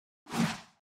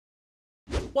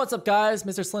What's up, guys?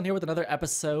 Mr. SLIN here with another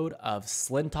episode of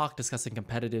SlinTalk discussing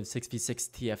competitive 6v6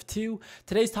 TF2.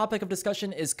 Today's topic of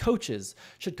discussion is coaches.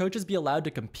 Should coaches be allowed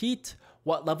to compete?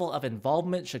 What level of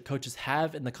involvement should coaches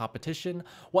have in the competition?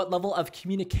 What level of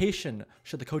communication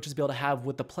should the coaches be able to have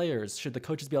with the players? Should the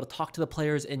coaches be able to talk to the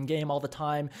players in game all the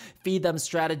time, feed them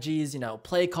strategies,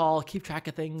 play call, keep track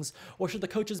of things? Or should the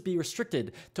coaches be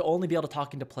restricted to only be able to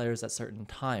talking to players at certain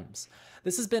times?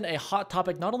 This has been a hot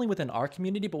topic not only within our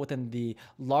community, but within the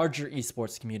larger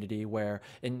esports community, where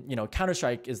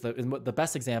Counter-Strike is the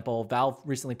best example. Valve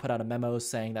recently put out a memo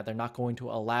saying that they're not going to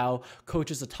allow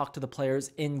coaches to talk to the players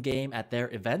in game at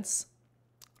their events.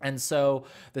 And so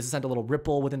this has sent a little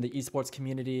ripple within the esports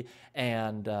community,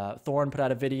 and Thorn put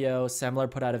out a video, Semler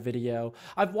put out a video.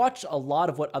 I've watched a lot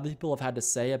of what other people have had to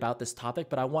say about this topic,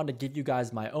 but I wanted to give you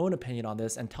guys my own opinion on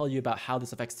this and tell you about how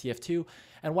this affects TF2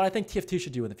 and what I think TF2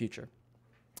 should do in the future.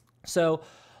 So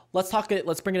let's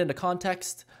bring it into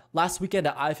context. Last weekend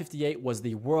at I-58 was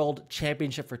the World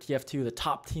Championship for TF2, the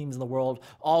top teams in the world,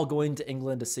 all going to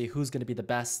England to see who's going to be the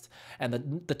best.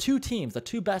 And the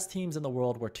two best teams in the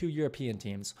world were two European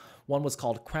teams. One was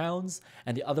called Crowns,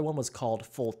 and the other one was called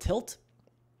Full Tilt.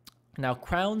 Now,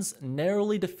 Crowns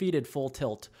narrowly defeated Full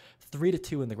Tilt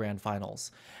 3-2 in the grand finals.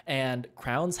 And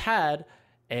Crowns had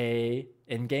a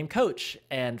in-game coach,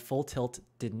 and Full Tilt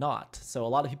did not. So a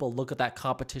lot of people look at that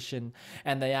competition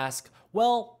and they ask,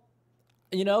 well,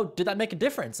 did that make a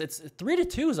difference? It's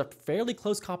 3-2 is a fairly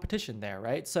close competition there,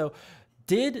 right? So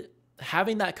did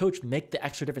having that coach make the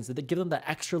extra difference? Did it give them the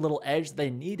extra little edge they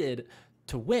needed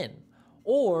to win?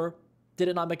 Or did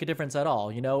it not make a difference at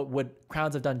all? Would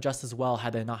Crowns have done just as well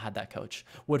had they not had that coach?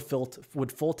 Would Full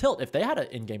Tilt, if they had an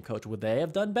in-game coach, would they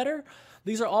have done better?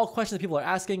 These are all questions that people are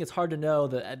asking. It's hard to know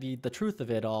the truth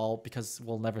of it all because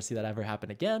we'll never see that ever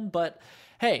happen again. But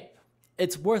hey,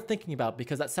 it's worth thinking about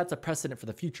because that sets a precedent for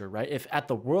the future, right? If at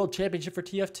the World Championship for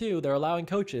TF2 they're allowing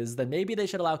coaches, then maybe they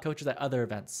should allow coaches at other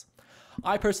events.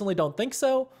 I personally don't think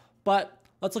so, but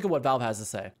let's look at what Valve has to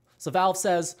say. So Valve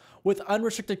says, with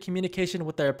unrestricted communication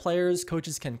with their players,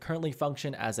 coaches can currently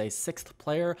function as a sixth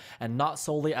player and not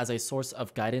solely as a source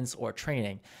of guidance or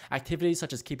training. Activities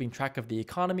such as keeping track of the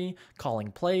economy,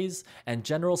 calling plays, and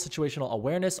general situational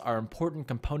awareness are important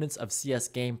components of CS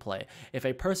gameplay. If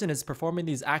a person is performing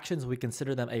these actions, we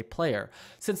consider them a player.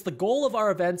 Since the goal of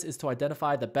our events is to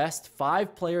identify the best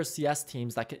 5-player CS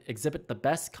teams that can exhibit the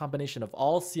best combination of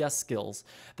all CS skills,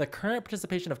 the current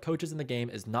participation of coaches in the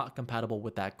game is not compatible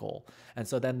with that goal. And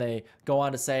so then they go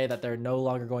on to say that they're no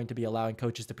longer going to be allowing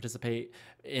coaches to participate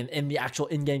in the actual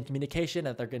in-game communication,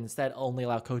 and they're going to instead only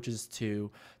allow coaches to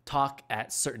talk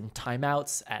at certain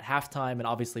timeouts, at halftime, and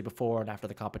obviously before and after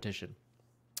the competition.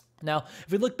 Now,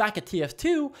 if we look back at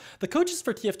TF2, the coaches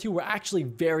for TF2 were actually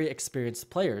very experienced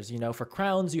players. For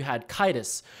Crowns, you had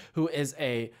Kaitis, who is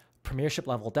a premiership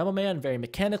level demo man, very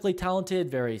mechanically talented,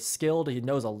 very skilled. He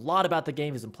knows a lot about the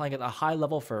game. He's been playing at a high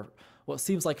level for what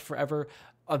seems like forever.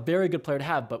 A very good player to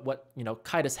have, but what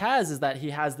Kaitis has is that he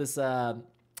has this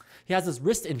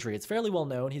wrist injury. It's fairly well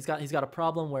known. He's got a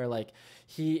problem where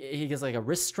he gets a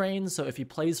wrist strain. So if he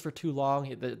plays for too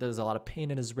long, there's a lot of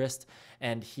pain in his wrist,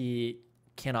 and he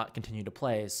cannot continue to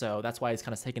play. So that's why he's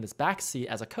kind of taking this backseat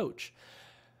as a coach.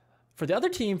 For the other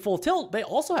team, Full Tilt, they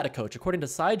also had a coach. According to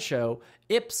Sideshow,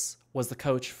 Ips was the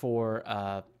coach for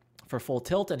Full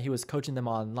Tilt, and he was coaching them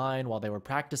online while they were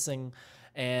practicing.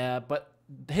 But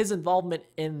his involvement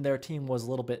in their team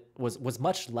was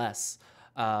much less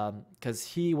because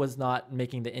he was not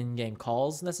making the in-game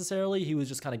calls necessarily. He was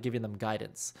just kind of giving them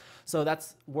guidance. So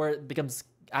that's where it becomes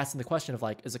asking the question of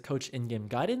is a coach in-game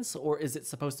guidance, or is it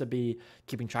supposed to be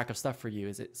keeping track of stuff for you?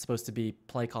 Is it supposed to be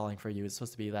play calling for you? Is it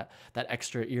supposed to be that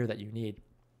extra ear that you need?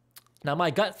 Now, my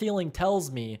gut feeling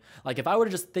tells me, if I were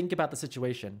to just think about the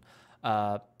situation,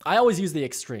 I always use the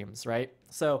extremes, right?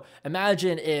 So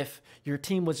imagine if your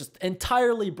team was just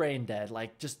entirely brain dead,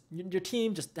 your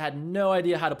team just had no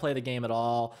idea how to play the game at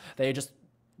all. They just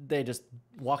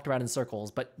walked around in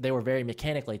circles, but they were very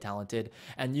mechanically talented.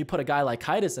 And you put a guy like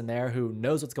Kaitis in there who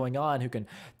knows what's going on, who can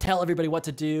tell everybody what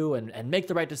to do and make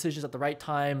the right decisions at the right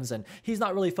times. And he's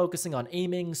not really focusing on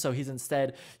aiming, so he's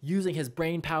instead using his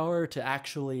brain power to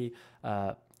actually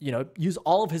use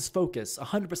all of his focus,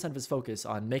 100% of his focus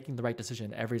on making the right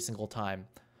decision every single time.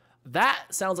 That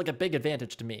sounds like a big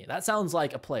advantage to me. That sounds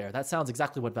like a player. That sounds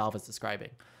exactly what Valve is describing.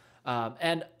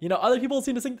 And other people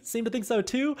seem to think so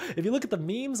too. If you look at the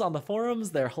memes on the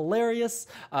forums, they're hilarious.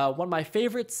 One of my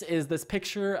favorites is this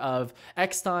picture of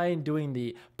Eckstein doing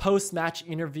the post-match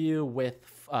interview with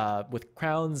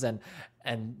Crowns, and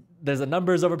and there's the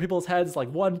numbers over people's heads like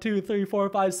 1, 2, 3, 4,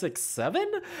 5, 6,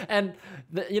 7. And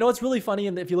you know what's really funny,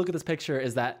 and if you look at this picture,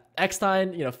 is that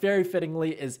Eckstein, you know, very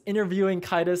fittingly is interviewing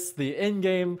Kaitis, the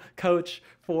in-game coach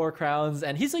for Crowns,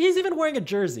 and he's even wearing a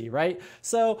jersey, right?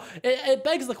 So it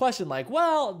begs the question, like,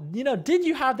 well, you know, did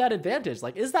you have that advantage?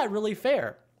 Like, is that really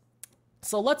fair?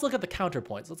 So let's look at the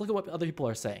counterpoints. Let's look at what other people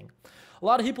are saying. A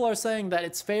lot of people are saying that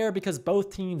it's fair because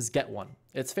both teams get one.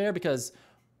 It's fair because,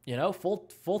 you know, full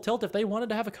tilt, if they wanted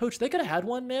to have a coach, they could have had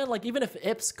one, man. Like, even if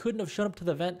Ips couldn't have shown up to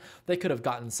the event, they could have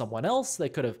gotten someone else. They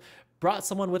could have brought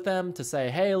someone with them to say,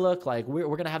 hey, look, like, we're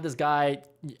going to have this guy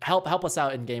help us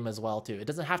out in game as well, too. It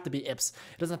doesn't have to be Ips.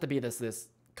 It doesn't have to be this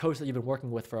coach that you've been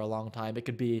working with for a long time. It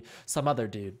could be some other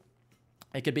dude.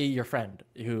 It could be your friend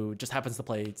who just happens to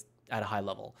play at a high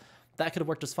level. That could have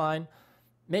worked just fine.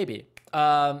 Maybe.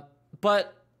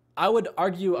 But I would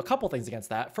argue a couple things against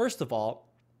that. First of all,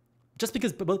 just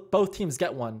because both teams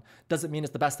get one doesn't mean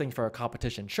it's the best thing for a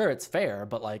competition. Sure, it's fair,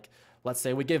 but like, let's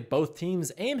say we give both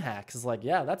teams aim hacks. It's like,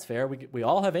 yeah, that's fair. We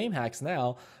all have aim hacks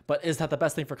now, but is that the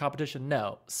best thing for competition?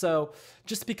 No. So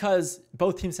just because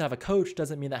both teams have a coach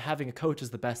doesn't mean that having a coach is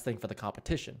the best thing for the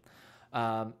competition.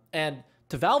 And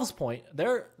to Valve's point,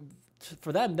 they're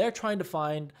trying to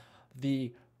find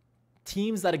the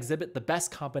teams that exhibit the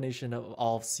best combination of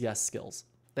all CS skills.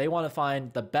 They want to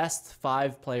find the best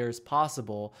 5 players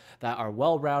possible that are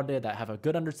well-rounded, that have a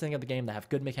good understanding of the game, that have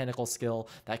good mechanical skill,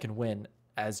 that can win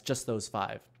as just those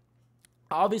 5.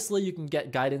 Obviously, you can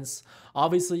get guidance.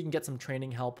 Obviously, you can get some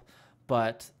training help,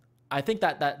 but I think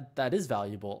that is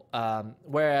valuable.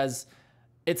 Whereas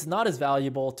it's not as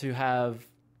valuable to have,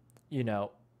 you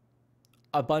know,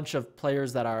 a bunch of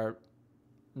players that are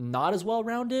not as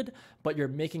well-rounded, but you're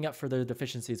making up for their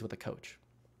deficiencies with a coach.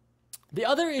 The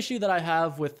other issue that I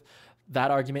have with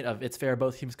that argument of it's fair,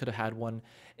 both teams could have had one,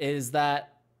 is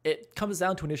that it comes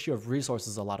down to an issue of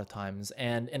resources a lot of times.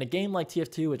 And in a game like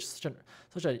TF2, which is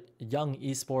such a young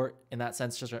esport in that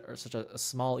sense, such a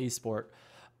small esport,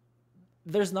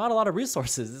 there's not a lot of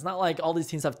resources. It's not like all these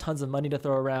teams have tons of money to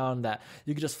throw around that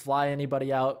you could just fly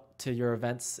anybody out to your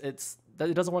events. It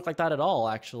doesn't work like that at all,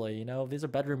 actually. You know, these are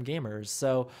bedroom gamers.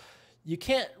 So you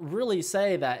can't really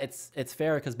say that it's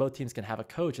fair because both teams can have a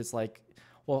coach. It's like,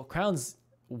 well, Crowns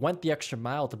went the extra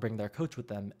mile to bring their coach with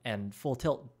them, and Full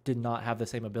Tilt did not have the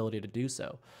same ability to do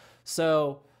so.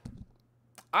 So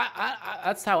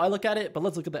that's how I look at it, but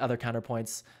let's look at the other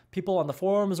counterpoints. People on the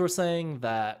forums were saying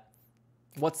that,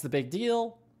 what's the big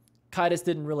deal? Kaitis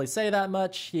didn't really say that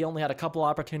much. He only had a couple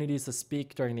opportunities to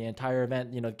speak during the entire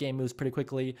event. You know, game moves pretty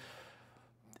quickly.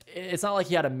 It's not like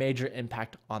he had a major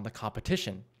impact on the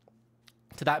competition.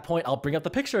 To that point, I'll bring up the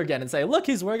picture again and say, look,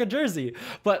 he's wearing a jersey.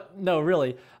 But no,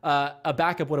 really, a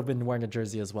backup would have been wearing a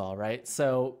jersey as well, right?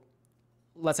 So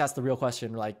let's ask the real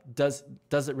question, like, does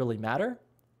it really matter?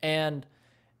 And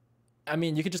I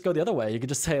mean, you could just go the other way. You could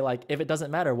just say, like, if it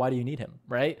doesn't matter, why do you need him,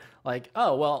 right? Like,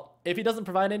 oh, well, if he doesn't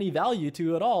provide any value to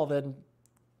you at all,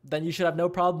 then you should have no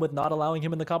problem with not allowing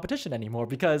him in the competition anymore,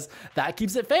 because that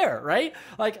keeps it fair, right?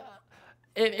 Like,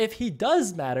 if he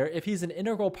does matter, if he's an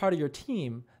integral part of your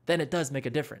team, then it does make a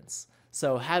difference.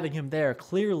 So having him there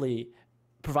clearly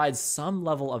provides some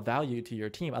level of value to your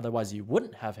team. Otherwise, you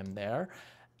wouldn't have him there.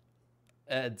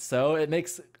 And so it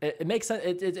makes sense.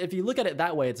 If you look at it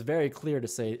that way, it's very clear to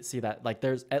see that, like,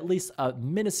 there's at least a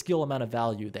minuscule amount of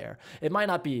value there. It might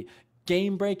not be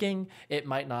game breaking. It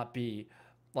might not be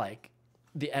like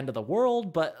the end of the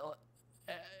world, but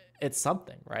it's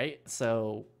something, right?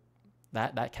 So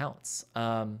that counts.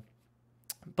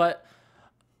 But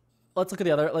let's look at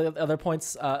the other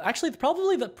points. Actually,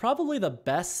 probably the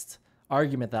best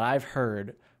argument that I've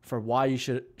heard for why you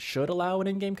should allow an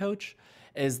in-game coach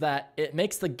is that it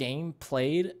makes the game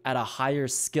played at a higher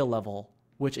skill level,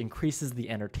 which increases the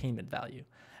entertainment value.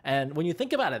 And when you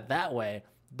think about it that way,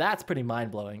 that's pretty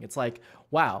mind-blowing. It's like,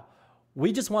 wow,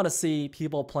 we just want to see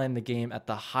people playing the game at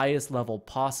the highest level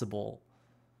possible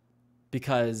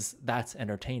because that's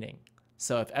entertaining.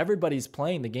 So if everybody's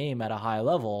playing the game at a high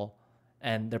level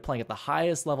and they're playing at the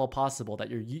highest level possible, that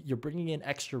you're bringing in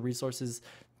extra resources,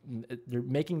 you're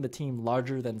making the team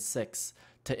larger than 6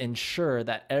 to ensure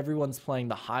that everyone's playing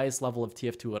the highest level of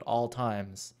TF2 at all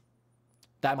times,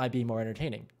 that might be more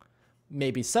entertaining.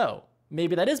 Maybe so.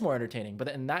 Maybe that is more entertaining. But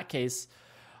in that case,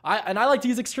 I like to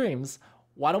use extremes.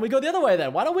 Why don't we go the other way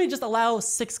then? Why don't we just allow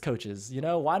 6 coaches? You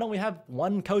know, why don't we have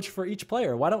 1 coach for each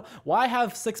player? Why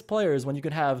have 6 players when you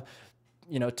could have,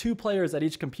 you know, 2 players at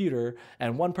each computer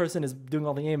and 1 person is doing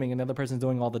all the aiming and the other person is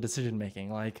doing all the decision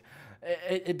making? Like,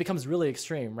 it becomes really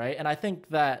extreme, right? And I think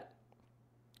that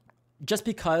just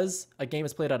because a game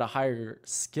is played at a higher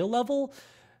skill level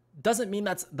doesn't mean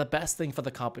that's the best thing for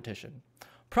the competition.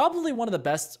 Probably one of the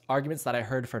best arguments that I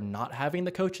heard for not having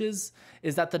the coaches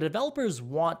is that the developers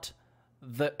want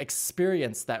the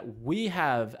experience that we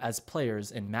have as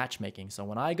players in matchmaking. So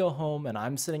when I go home and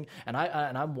I'm sitting and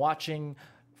I'm watching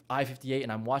I-58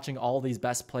 and I'm watching all these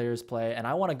best players play, and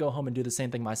I want to go home and do the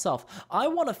same thing myself, I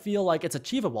want to feel like it's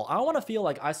achievable. I want to feel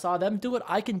like I saw them do it,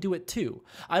 I can do it too.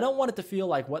 I don't want it to feel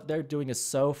like what they're doing is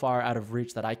so far out of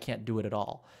reach that I can't do it at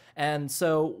all. And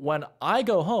so when I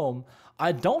go home,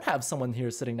 I don't have someone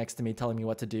here sitting next to me telling me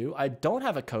what to do. I don't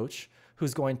have a coach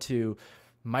who's going to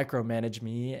micromanage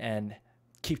me and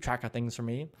keep track of things for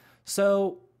me.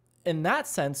 So in that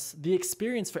sense, the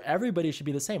experience for everybody should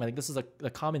be the same. I think this is a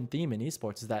common theme in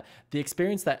esports, is that the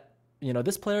experience that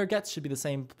this player gets should be the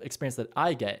same experience that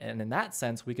I get. And in that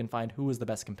sense, we can find who is the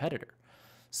best competitor.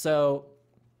 So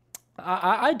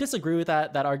I disagree with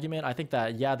that argument. I think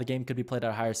that, yeah, the game could be played at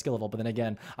a higher skill level. But then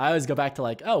again, I always go back to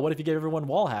like, oh, what if you gave everyone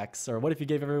wall hacks? Or what if you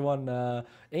gave everyone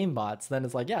aimbots? Then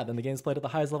it's like, yeah, then the game's played at the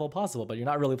highest level possible, but you're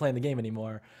not really playing the game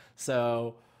anymore.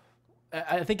 So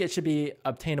I think it should be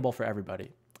obtainable for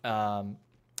everybody.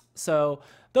 So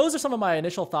those are some of my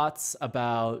initial thoughts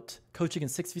about coaching in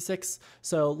 6v6.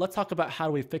 So let's talk about how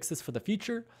do we fix this for the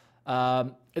future.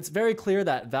 It's very clear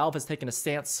that Valve has taken a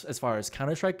stance as far as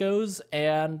Counter-Strike goes,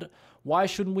 and why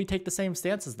shouldn't we take the same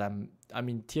stance as them? I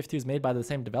mean, TF2 is made by the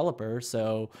same developer,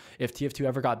 so if TF2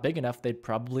 ever got big enough, they'd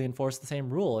probably enforce the same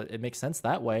rule. It makes sense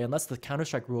that way, unless the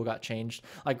Counter-Strike rule got changed.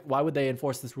 Like, why would they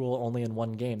enforce this rule only in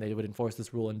one game? They would enforce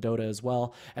this rule in Dota as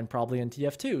well, and probably in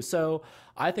TF2. So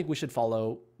I think we should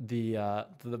follow the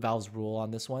Valve's rule on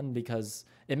this one, because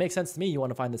it makes sense to me. You want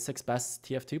to find the 6 best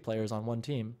TF2 players on one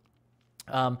team.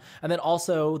 And then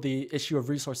also the issue of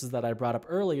resources that I brought up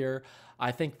earlier.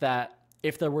 I think that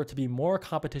if there were to be more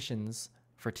competitions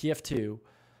for TF2,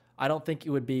 I don't think it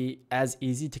would be as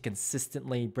easy to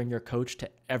consistently bring your coach to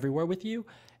everywhere with you,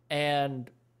 and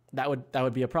that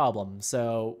would be a problem.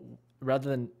 So rather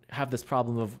than have this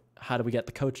problem of how do we get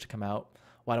the coach to come out,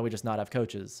 why don't we just not have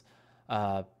coaches?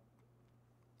 Yeah,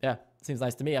 seems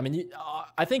nice to me. I mean,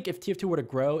 I think if TF2 were to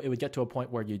grow, it would get to a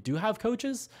point where you do have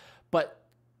coaches, but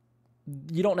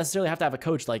you don't necessarily have to have a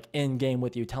coach like in game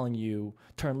with you telling you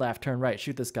turn left, turn right,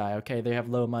 shoot this guy. Okay, they have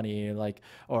low money, like,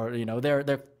 or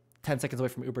they're 10 seconds away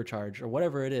from Uber charge or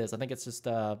whatever it is. I think it's just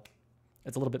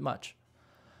it's a little bit much.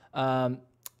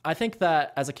 I think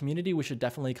that as a community, we should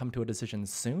definitely come to a decision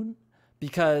soon,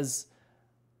 because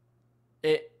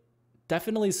it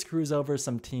definitely screws over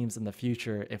some teams in the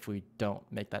future if we don't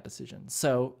make that decision.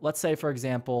 So let's say, for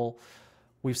example,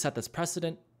 we've set this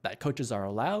precedent that coaches are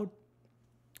allowed.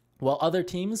 Well, other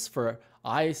teams for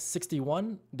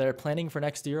I-61, they're planning for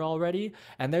next year already,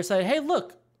 and they're saying, "Hey,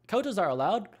 look, coaches are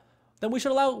allowed. Then we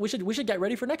should get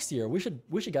ready for next year. We should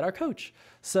get our coach."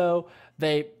 So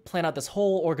they plan out this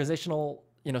whole organizational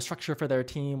structure for their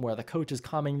team where the coach is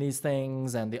calming these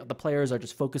things and the players are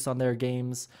just focused on their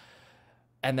games.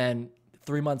 And then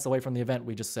 3 months away from the event,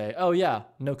 we just say, "Oh yeah,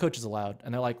 no coaches allowed,"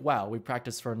 and they're like, "Wow, we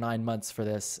practiced for 9 months for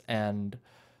this, and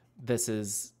this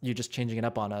is you just changing it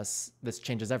up on us. This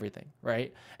changes everything,"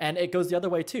 right? And it goes the other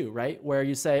way too, right? Where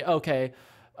you say, okay,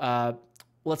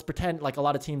 let's pretend like a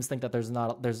lot of teams think that there's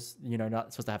not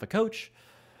supposed to have a coach.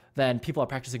 Then people are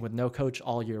practicing with no coach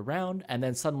all year round, and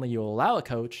then suddenly you allow a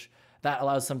coach. That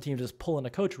allows some team to just pull in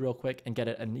a coach real quick and get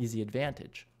an easy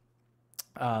advantage.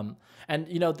 And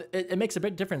it makes a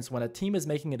big difference when a team is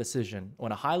making a decision,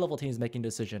 when a high-level team is making a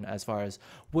decision as far as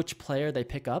which player they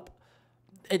pick up.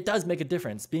 It does make a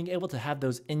difference. Being able to have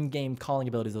those in-game calling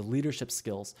abilities, those leadership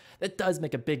skills, that does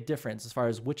make a big difference as far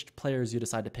as which players you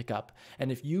decide to pick up.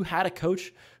 And if you had a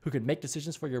coach who could make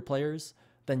decisions for your players,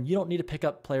 then you don't need to pick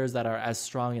up players that are as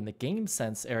strong in the game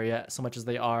sense area so much as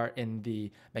they are in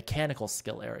the mechanical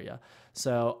skill area.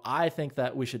 So I think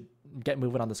that we should get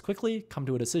moving on this quickly, come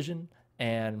to a decision,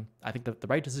 and I think that the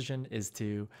right decision is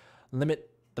to limit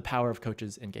the power of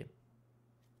coaches in game.